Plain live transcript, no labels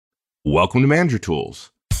Welcome to Manager Tools.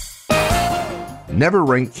 Never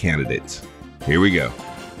rank candidates. Here we go.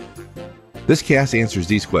 This cast answers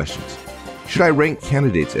these questions. Should I rank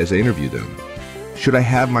candidates as I interview them? Should I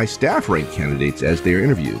have my staff rank candidates as they are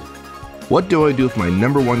interviewed? What do I do if my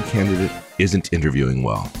number one candidate isn't interviewing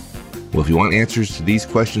well? Well, if you want answers to these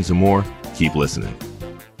questions and more, keep listening.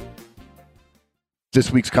 This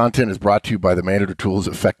week's content is brought to you by the Manager Tools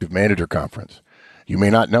Effective Manager Conference. You may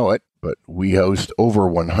not know it, but we host over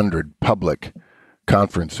 100 public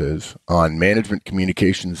conferences on management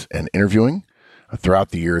communications and interviewing throughout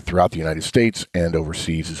the year, throughout the United States and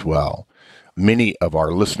overseas as well. Many of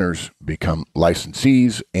our listeners become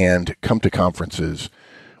licensees and come to conferences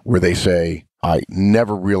where they say, I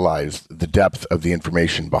never realized the depth of the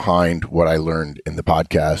information behind what I learned in the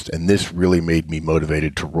podcast, and this really made me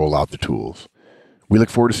motivated to roll out the tools. We look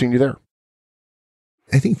forward to seeing you there.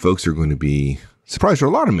 I think folks are going to be surprised. There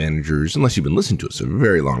are a lot of managers, unless you've been listening to us a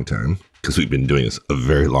very long time, because we've been doing this a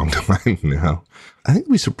very long time now. I think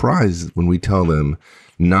we'll be surprised when we tell them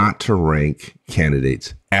not to rank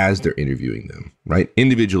candidates as they're interviewing them, right?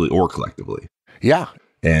 Individually or collectively. Yeah.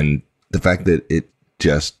 And the fact that it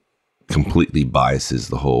just completely biases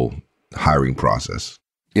the whole hiring process.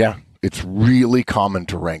 Yeah. It's really common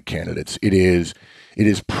to rank candidates. It is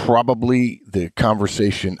probably the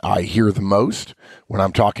conversation I hear the most when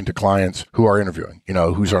I'm talking to clients who are interviewing. You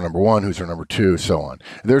know, who's our number one, who's our number two, so on.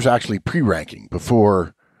 There's actually pre-ranking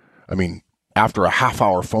after a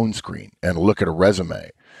half-hour phone screen and a look at a resume.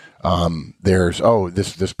 There's,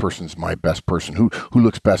 this person's my best person. Who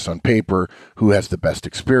looks best on paper? Who has the best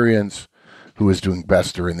experience? Who is doing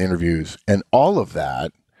best during the interviews? And all of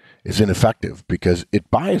that is ineffective because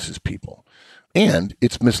it biases people. And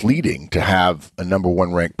it's misleading to have a number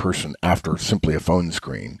one ranked person after simply a phone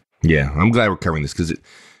screen. Yeah, I'm glad we're covering this because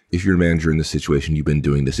if you're a manager in this situation, you've been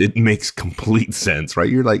doing this, it makes complete sense, right?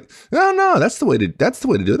 You're like, no, that's the way to do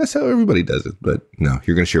it. That's how everybody does it. But no,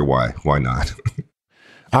 you're going to share why. Why not?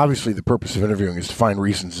 Obviously, the purpose of interviewing is to find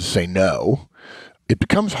reasons to say no. It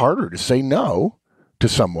becomes harder to say no to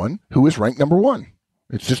someone who is ranked number one.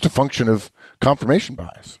 It's just a function of confirmation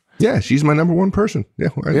bias. Yeah, she's my number one person. Yeah.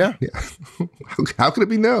 Yeah. How could it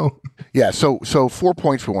be no? Yeah. So 4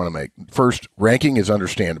 points we want to make. First, ranking is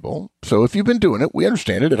understandable. So if you've been doing it, we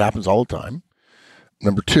understand it. It happens all the time.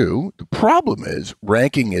 Number two, the problem is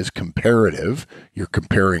ranking is comparative. You're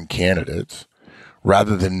comparing candidates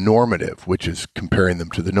rather than normative, which is comparing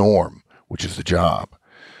them to the norm, which is the job.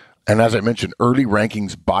 And as I mentioned, early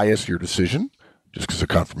rankings bias your decision just because of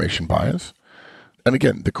confirmation bias. And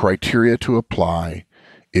again, the criteria to apply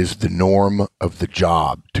is the norm of the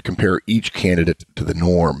job, to compare each candidate to the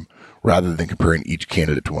norm rather than comparing each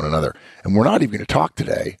candidate to one another. And we're not even going to talk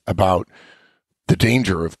today about the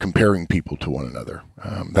danger of comparing people to one another.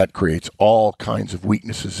 That creates all kinds of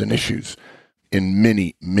weaknesses and issues in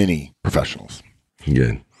many, many professionals.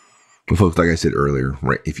 Good. Well, folks, like I said earlier,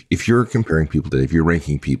 right? If you're comparing people today, if you're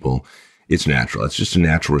ranking people, it's natural. It's just a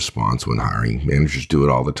natural response when hiring. Managers do it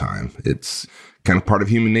all the time. It's kind of part of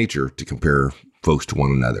human nature to compare folks to one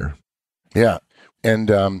another. Yeah.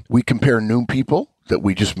 And we compare new people that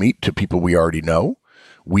we just meet to people we already know.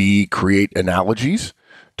 We create analogies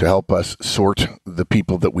to help us sort the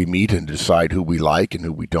people that we meet and decide who we like and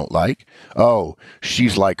who we don't like. Oh,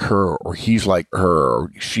 she's like her, or he's like her,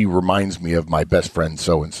 or she reminds me of my best friend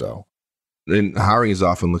so-and-so. And hiring is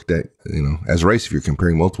often looked at, as a race. If you're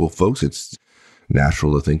comparing multiple folks, it's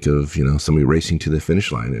natural to think of, somebody racing to the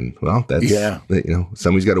finish line, and that's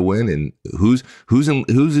somebody's got to win, and who's in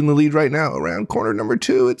the lead right now around corner number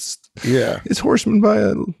 2. It's Horseman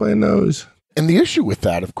by a nose. And the issue with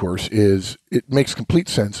that, of course, is it makes complete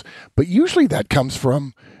sense, but usually that comes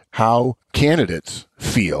from how candidates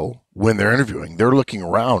feel when they're interviewing. They're looking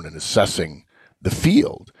around and assessing the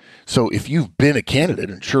field. So if you've been a candidate,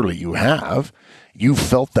 and surely you have, you've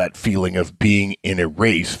felt that feeling of being in a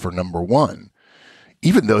race for number one.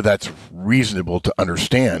 Even though that's reasonable to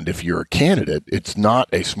understand if you're a candidate, it's not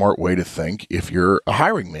a smart way to think if you're a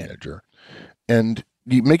hiring manager. And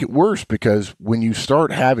you make it worse because when you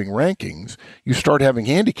start having rankings, you start having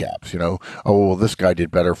handicaps, this guy did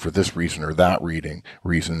better for this reason or that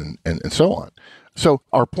reason, and so on. So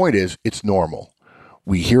our point is, it's normal.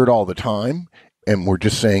 We hear it all the time, and we're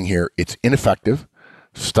just saying here, it's ineffective.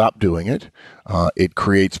 Stop doing it. It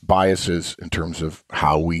creates biases in terms of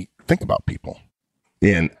how we think about people.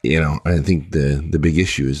 And, I think the big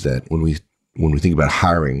issue is that when we think about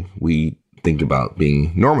hiring, we think about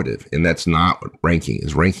being normative, and that's not what ranking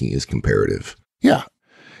is. Ranking is comparative. Yeah.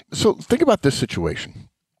 So think about this situation.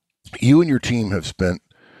 You and your team have spent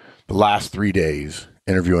the last 3 days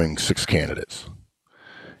interviewing 6 candidates.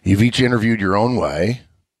 You've each interviewed your own way,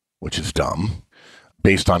 which is dumb,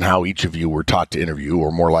 based on how each of you were taught to interview,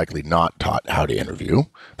 or more likely not taught how to interview.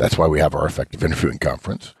 That's why we have our effective interviewing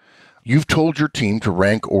conference. You've told your team to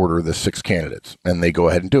rank order the 6 candidates, and they go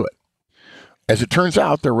ahead and do it. As it turns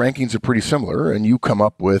out, their rankings are pretty similar, and you come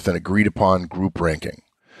up with an agreed-upon group ranking.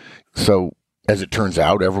 So, as it turns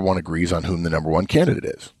out, everyone agrees on whom the number one candidate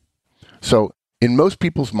is. So, in most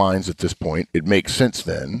people's minds at this point, it makes sense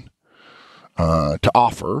then to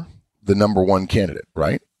offer the number one candidate,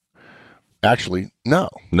 right? Actually, no.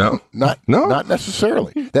 No. Not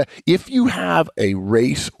necessarily. That if you have a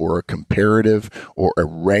race or a comparative or a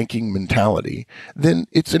ranking mentality, then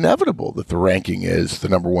it's inevitable that the ranking is the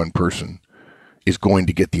number one person is going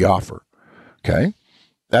to get the offer. Okay?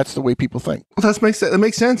 That's the way people think. Well, that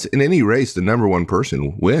makes sense. In any race, the number one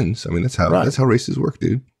person wins. I mean, that's how races work,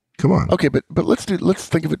 dude. Come on. Okay, but let's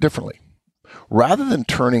think of it differently. Rather than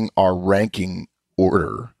turning our ranking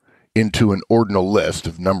order into an ordinal list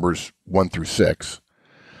of numbers 1 through 6,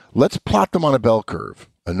 let's plot them on a bell curve,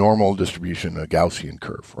 a normal distribution, a Gaussian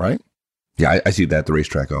curve, right? Yeah, I see that at the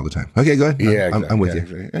racetrack all the time. Okay, go ahead. Yeah, exactly. I'm with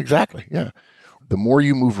you. Exactly, yeah. The more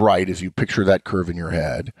you move right as you picture that curve in your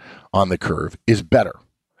head on the curve is better.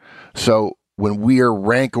 So when we are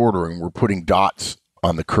rank ordering, we're putting dots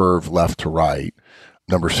on the curve left to right.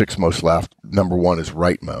 Number 6 most left, number 1 is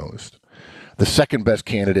rightmost. The second best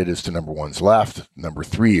candidate is to number 1's left. Number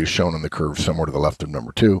 3 is shown on the curve somewhere to the left of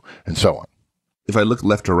number 2, and so on. If I look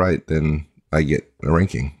left to right, then I get a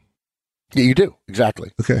ranking. Yeah, you do.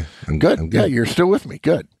 Exactly. Okay. I'm good. Yeah, you're still with me.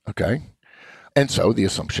 Good. Okay. And so the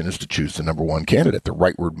assumption is to choose the number one candidate, the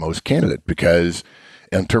rightward-most candidate, because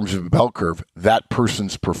in terms of a bell curve, that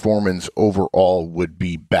person's performance overall would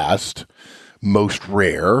be best, most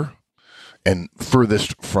rare, and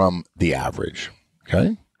furthest from the average.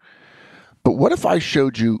 Okay? But what if I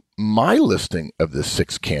showed you my listing of the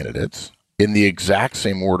 6 candidates in the exact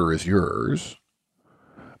same order as yours,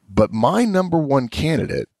 but my number one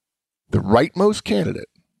candidate, the rightmost candidate,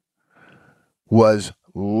 was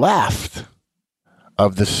left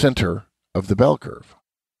of the center of the bell curve?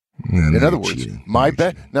 In other words, my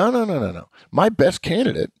best my best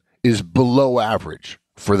candidate is below average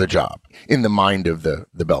for the job in the mind of the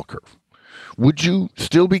bell curve. Would you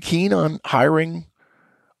still be keen on hiring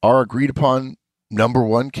our agreed upon number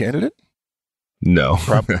one candidate? No,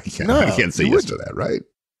 I can't say yes to that, right?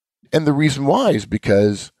 And the reason why is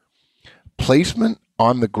because placement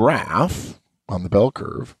on the graph, on the bell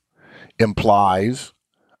curve, implies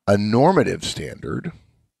a normative standard,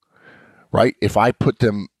 right? If I put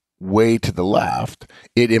them way to the left,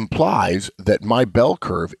 it implies that my bell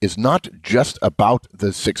curve is not just about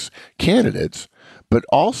the 6 candidates, but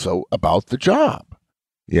also about the job.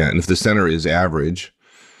 Yeah, and if the center is average,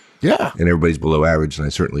 yeah, and everybody's below average, and I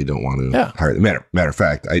certainly don't want to hire them. Matter of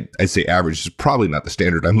fact, I'd say average is probably not the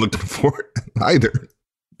standard I'm looking for either.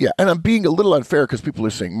 Yeah, and I'm being a little unfair because people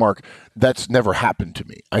are saying, Mark, that's never happened to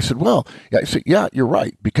me. I said, well, yeah, you're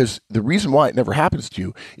right, because the reason why it never happens to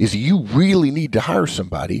you is you really need to hire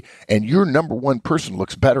somebody, and your number one person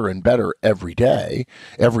looks better and better every day,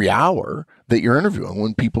 every hour that you're interviewing,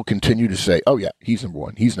 when people continue to say, oh yeah, he's number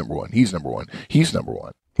one, he's number one, he's number one, he's number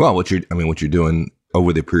one. Well, what you're doing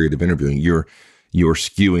over the period of interviewing, you're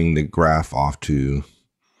skewing the graph off to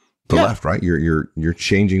the left, right? You're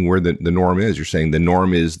changing where the norm is. You're saying the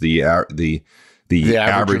norm is the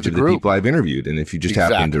average of the people I've interviewed, and if you just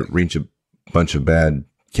happen to reach a bunch of bad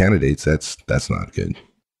candidates, that's not good.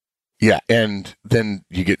 Yeah, and then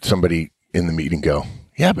you get somebody in the meeting go,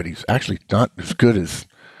 yeah, but he's actually not as good as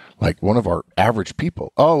like one of our average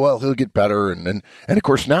people. Oh, well, he'll get better. And of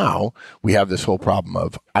course, now we have this whole problem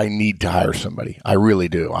of I need to hire somebody. I really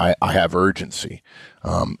do. I have urgency.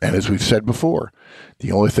 And as we've said before,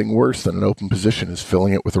 the only thing worse than an open position is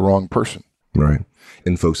filling it with the wrong person. Right.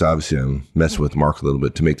 And folks, obviously, I'm messing with Mark a little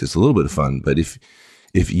bit to make this a little bit of fun. But if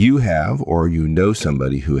you have, or you know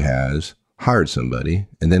somebody who has hired somebody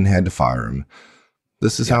and then had to fire him,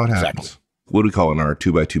 this is how it happens. Exactly. What do we call in our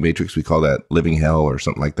 2x2 matrix? We call that living hell or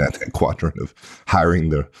something like that, that quadrant of hiring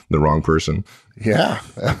the wrong person. Yeah.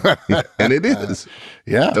 And it is.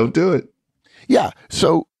 Yeah. Don't do it. Yeah.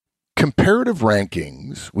 So comparative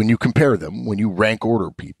rankings, when you compare them, when you rank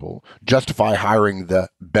order people, justify hiring the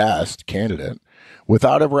best candidate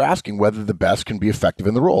without ever asking whether the best can be effective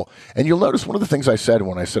in the role. And you'll notice one of the things I said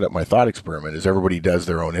when I set up my thought experiment is everybody does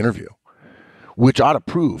their own interview, which ought to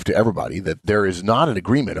prove to everybody that there is not an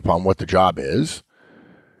agreement upon what the job is.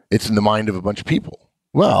 It's in the mind of a bunch of people.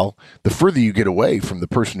 Well, the further you get away from the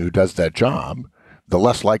person who does that job, the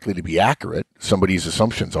less likely to be accurate somebody's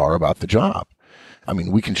assumptions are about the job. I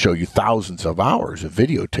mean, we can show you thousands of hours of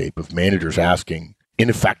videotape of managers asking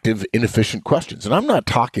ineffective, inefficient questions. And I'm not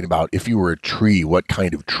talking about if you were a tree, what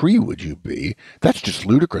kind of tree would you be? That's just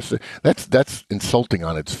ludicrous. That's insulting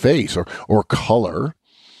on its face. Or color.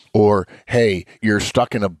 Or, hey, you're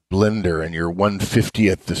stuck in a blender and you're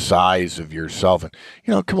 1/50th the size of yourself.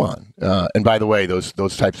 And, come on. And by the way, those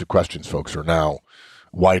types of questions, folks, are now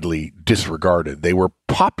widely disregarded. They were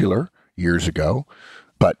popular years ago,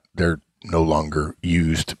 but they're no longer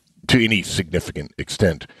used to any significant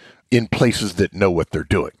extent in places that know what they're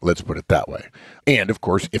doing. Let's put it that way. And of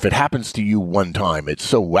course, if it happens to you one time, it's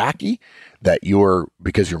so wacky that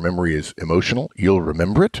because your memory is emotional, you'll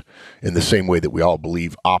remember it in the same way that we all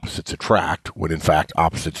believe opposites attract, when in fact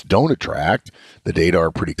opposites don't attract. The data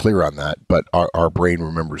are pretty clear on that, but our brain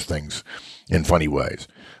remembers things in funny ways.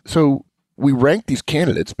 So we rank these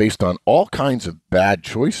candidates based on all kinds of bad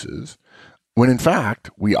choices, when in fact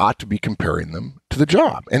we ought to be comparing them to the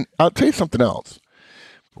job. And I'll tell you something else.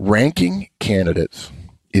 Ranking candidates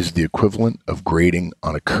is the equivalent of grading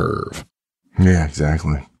on a curve. Yeah,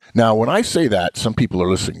 exactly. Now, when I say that, some people are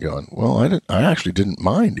listening going, well, I actually didn't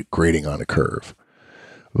mind grading on a curve.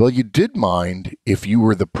 Well, you did mind if you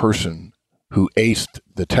were the person who aced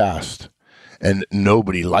the test and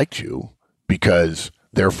nobody liked you because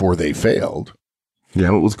therefore they failed. Yeah,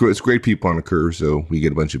 well, it's great people on a curve, so we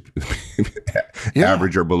get a bunch of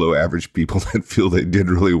average or below average people that feel they did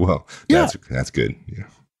really well. That's good. Yeah.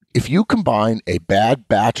 If you combine a bad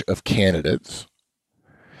batch of candidates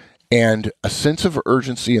and a sense of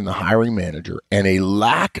urgency in the hiring manager and a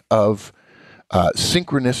lack of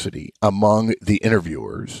synchronicity among the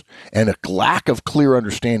interviewers and a lack of clear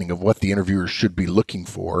understanding of what the interviewers should be looking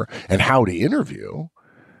for and how to interview,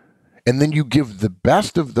 and then you give the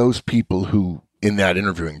best of those people who in that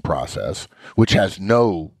interviewing process, which has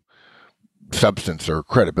no substance or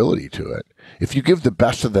credibility to it, if you give the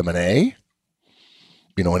best of them an A,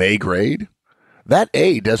 an A grade, that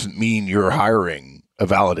A doesn't mean you're hiring a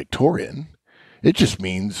valedictorian. It just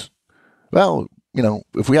means, well,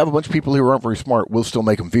 if we have a bunch of people who aren't very smart, we'll still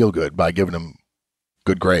make them feel good by giving them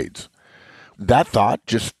good grades. That thought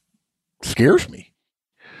just scares me.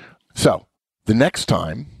 So the next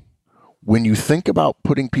time when you think about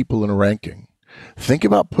putting people in a ranking, think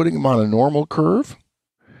about putting them on a normal curve.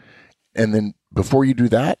 And then before you do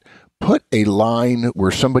that, put a line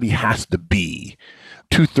where somebody has to be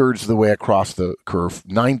 2/3 of the way across the curve,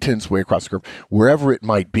 9/10 of the way across the curve, wherever it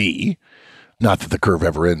might be. Not that the curve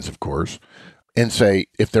ever ends, of course. And say,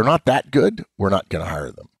 if they're not that good, we're not going to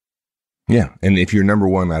hire them. Yeah. And if you're number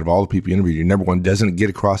one out of all the people you interviewed, your number one doesn't get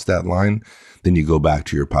across that line, then you go back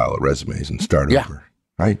to your pile of resumes and start over.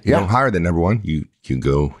 Right? You don't hire the number one. You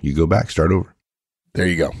go back, start over. There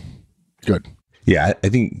you go. Good. Yeah, I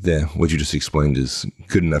think what you just explained is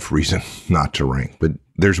good enough reason not to rank, but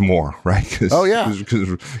there's more, right?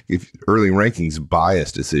 Because if early rankings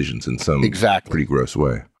bias decisions in some pretty gross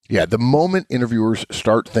way. Yeah, the moment interviewers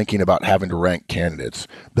start thinking about having to rank candidates,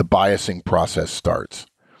 the biasing process starts.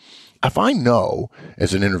 If I know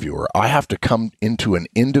as an interviewer, I have to come into an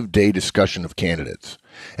end-of-day discussion of candidates,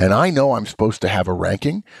 and I know I'm supposed to have a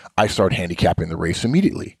ranking, I start handicapping the race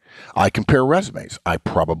immediately. I compare resumes. I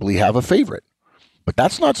probably have a favorite. But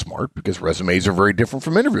that's not smart because resumes are very different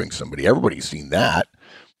from interviewing somebody. Everybody's seen that.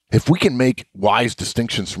 If we can make wise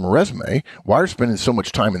distinctions from a resume, why are we spending so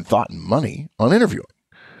much time and thought and money on interviewing?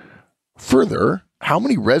 Further, how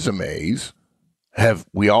many resumes have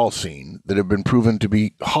we all seen that have been proven to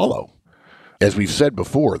be hollow? As we've said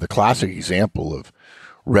before, the classic example of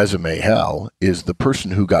resume hell is the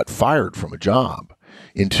person who got fired from a job.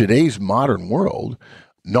 In today's modern world,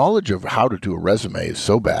 knowledge of how to do a resume is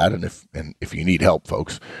so bad, and if you need help,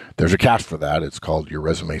 folks, there's a cast for that. It's called Your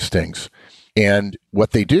Resume Stinks. And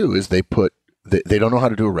what they do is they don't know how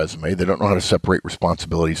to do a resume. They don't know how to separate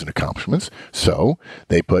responsibilities and accomplishments. So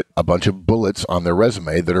they put a bunch of bullets on their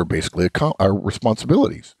resume that are basically our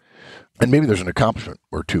responsibilities. And maybe there's an accomplishment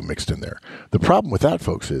or two mixed in there. The problem with that,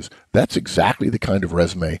 folks, is that's exactly the kind of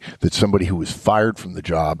resume that somebody who was fired from the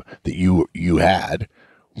job that you had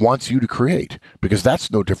wants you to create, because that's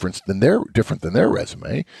no different than their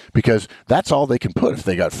resume, because that's all they can put if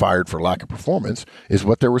they got fired for lack of performance is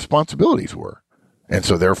what their responsibilities were. And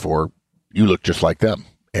so therefore you look just like them.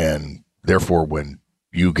 And therefore when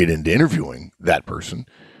you get into interviewing that person,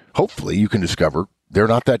 hopefully you can discover they're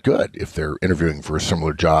not that good if they're interviewing for a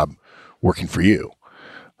similar job working for you.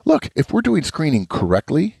 Look, if we're doing screening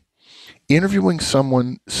correctly, interviewing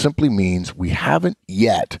someone simply means we haven't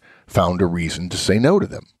yet found a reason to say no to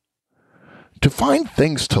them. To find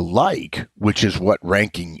things to like, which is what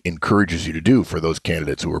ranking encourages you to do for those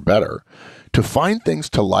candidates who are better, to find things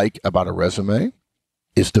to like about a resume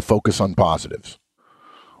is to focus on positives.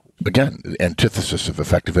 again, the antithesis of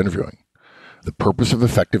effective interviewing. The purpose of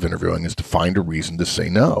effective interviewing is to find a reason to say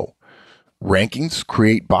no. Rankings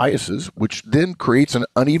create biases, which then creates an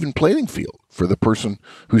uneven playing field for the person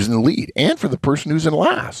who's in the lead and for the person who's in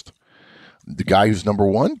last. The guy who's number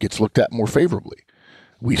one gets looked at more favorably.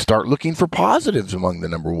 We start looking for positives among the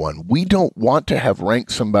number one. We don't want to have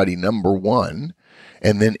ranked somebody number one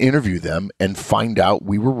and then interview them and find out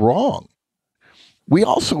we were wrong. We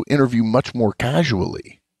also interview much more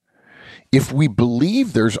casually. If we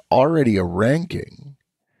believe there's already a ranking,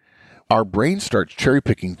 our brain starts cherry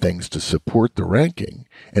picking things to support the ranking,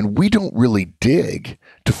 and we don't really dig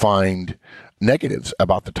to find negatives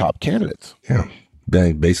about the top candidates. Yeah.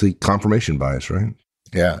 Basically confirmation bias, right?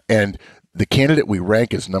 Yeah. And the candidate we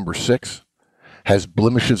rank as number 6 has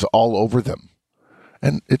blemishes all over them.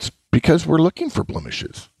 And it's because we're looking for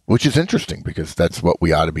blemishes, which is interesting because that's what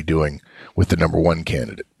we ought to be doing with the number 1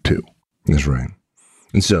 candidate too. That's right.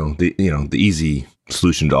 And so the easy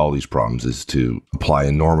solution to all these problems is to apply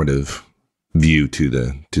a normative view to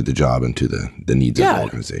the job and to the needs of the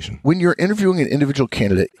organization. When you're interviewing an individual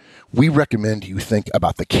candidate, we recommend you think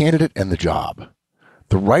about the candidate and the job.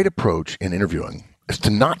 The right approach in interviewing is to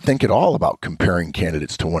not think at all about comparing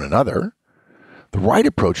candidates to one another. The right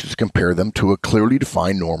approach is to compare them to a clearly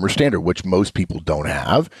defined norm or standard, which most people don't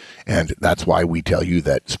have. And that's why we tell you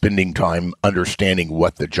that spending time understanding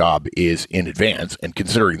what the job is in advance and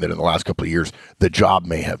considering that in the last couple of years, the job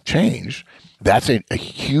may have changed, that's a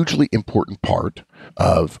hugely important part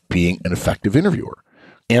of being an effective interviewer.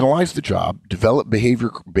 Analyze the job, develop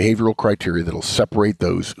behavioral criteria that'll separate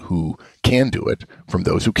those who can do it from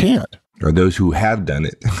those who can't. Or those who have done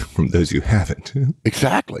it from those who haven't.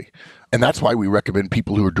 Exactly. And that's why we recommend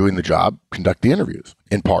people who are doing the job conduct the interviews,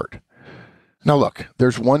 in part. Now, look,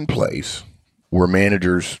 there's one place where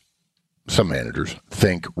some managers,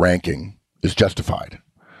 think ranking is justified.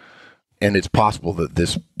 And it's possible that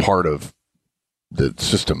this part of the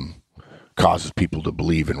system causes people to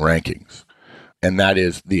believe in rankings. And that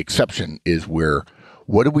is, the exception is where,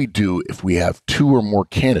 what do we do if we have 2 or more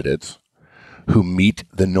candidates who meet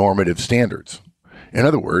the normative standards? In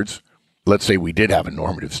other words, let's say we did have a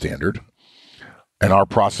normative standard, and our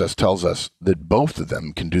process tells us that both of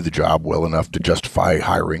them can do the job well enough to justify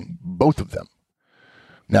hiring both of them.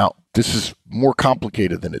 Now, this is more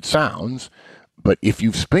complicated than it sounds, but if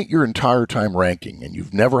you've spent your entire time ranking and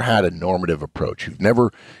you've never had a normative approach, you've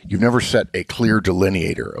never set a clear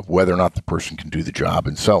delineator of whether or not the person can do the job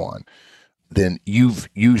and so on, then you've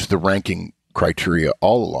used the ranking criteria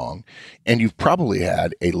all along, and you've probably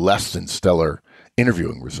had a less than stellar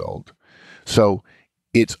interviewing result. So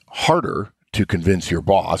it's harder to convince your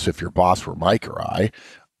boss, if your boss were Mike or I,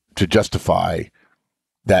 to justify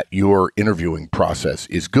that your interviewing process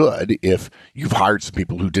is good if you've hired some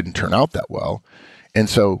people who didn't turn out that well. And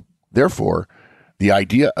so, therefore, the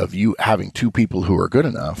idea of you having 2 people who are good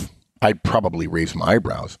enough, I'd probably raise my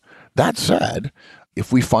eyebrows. That said,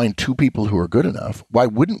 if we find 2 people who are good enough, why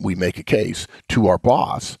wouldn't we make a case to our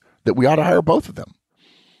boss that we ought to hire both of them?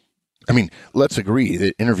 I mean, let's agree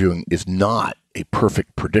that interviewing is not a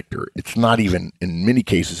perfect predictor. It's not even, in many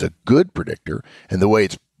cases, a good predictor. And the way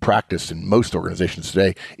it's practiced in most organizations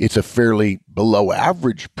today, it's a fairly below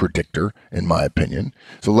average predictor, in my opinion.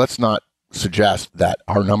 So let's not suggest that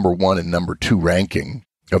our number 1 and number 2 ranking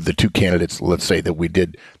of the 2 candidates, let's say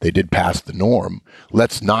that they did pass the norm.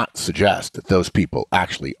 Let's not suggest that those people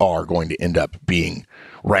actually are going to end up being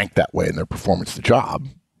ranked that way in their performance of the job.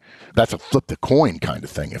 That's a flip the coin kind of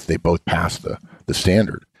thing if they both pass the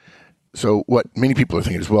standard. So what many people are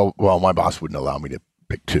thinking is, well, my boss wouldn't allow me to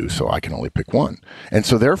pick 2, so I can only pick 1. And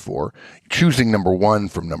so therefore, choosing number 1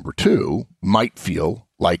 from number 2 might feel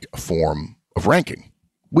like a form of ranking.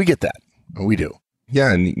 We get that, and we do.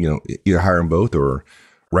 Yeah, and either hire them both or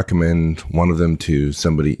recommend one of them to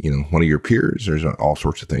somebody, one of your peers. There's all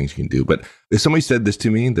sorts of things you can do. But if somebody said this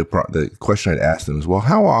to me, the question I'd ask them is, well,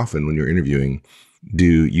 how often when you're interviewing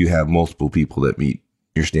do you have multiple people that meet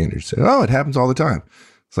your standards? Say, oh, it happens all the time.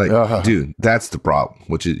 It's like, dude, that's the problem,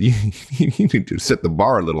 which is you need to set the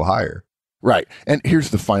bar a little higher. Right. And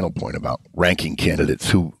here's the final point about ranking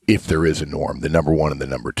candidates who, if there is a norm, the number 1 and the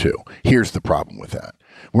number 2. Here's the problem with that.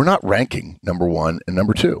 We're not ranking number 1 and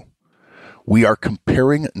number 2. We are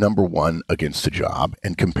comparing number 1 against the job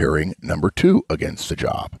and comparing number 2 against the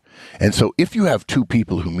job. And so if you have 2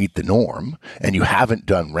 people who meet the norm and you haven't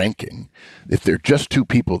done ranking, if they're just 2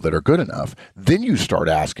 people that are good enough, then you start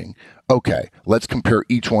asking, okay, let's compare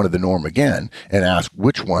each one of the norm again and ask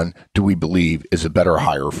which one do we believe is a better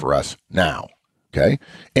hire for us now? Okay.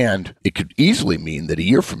 And it could easily mean that a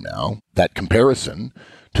year from now, that comparison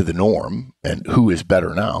to the norm and who is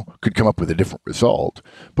better now could come up with a different result.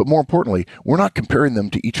 But more importantly, we're not comparing them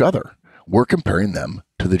to each other. We're comparing them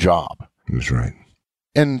to the job. That's right.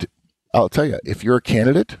 And I'll tell you, if you're a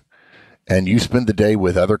candidate and you spend the day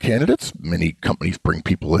with other candidates, many companies bring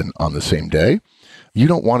people in on the same day, you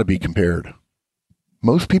don't want to be compared.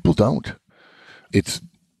 Most people don't. It's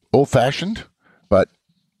old-fashioned, but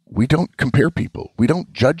we don't compare people. We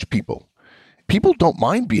don't judge people. People don't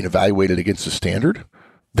mind being evaluated against a standard.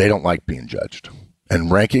 They don't like being judged.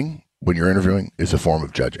 And ranking, when you're interviewing, is a form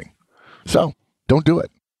of judging. So don't do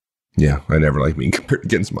it. Yeah, I never liked being compared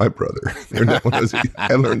against my brother.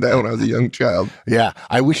 I learned that when I was a young child. Yeah,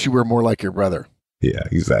 I wish you were more like your brother. Yeah,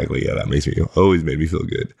 exactly. Yeah, that always made me feel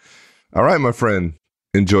good. All right, my friend.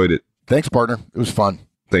 Enjoyed it. Thanks, partner. It was fun.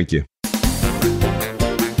 Thank you.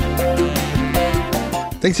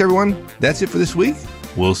 Thanks, everyone. That's it for this week.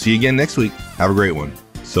 We'll see you again next week. Have a great one.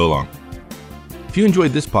 So long. If you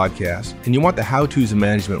enjoyed this podcast and you want the how-tos of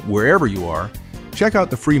management wherever you are, check out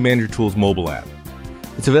the free Manager Tools mobile app.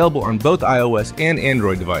 It's available on both iOS and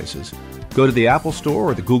Android devices. Go to the Apple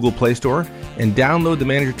Store or the Google Play Store and download the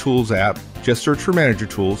Manager Tools app. Just search for Manager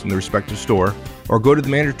Tools in the respective store, or go to the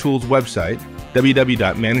Manager Tools website,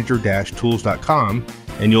 www.manager-tools.com,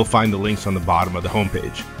 and you'll find the links on the bottom of the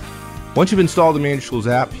homepage. Once you've installed the Manager Tools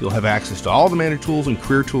app, you'll have access to all the Manager Tools and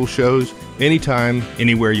Career Tools shows anytime,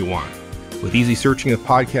 anywhere you want. With easy searching of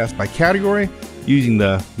podcasts by category, using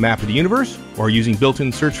the map of the universe, or using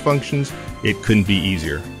built-in search functions, it couldn't be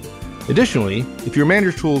easier. Additionally, if you're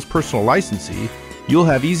Manager Tools personal licensee, you'll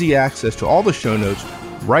have easy access to all the show notes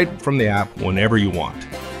right from the app whenever you want.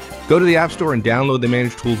 Go to the App Store and download the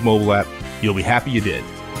Manager Tools mobile app. You'll be happy you did.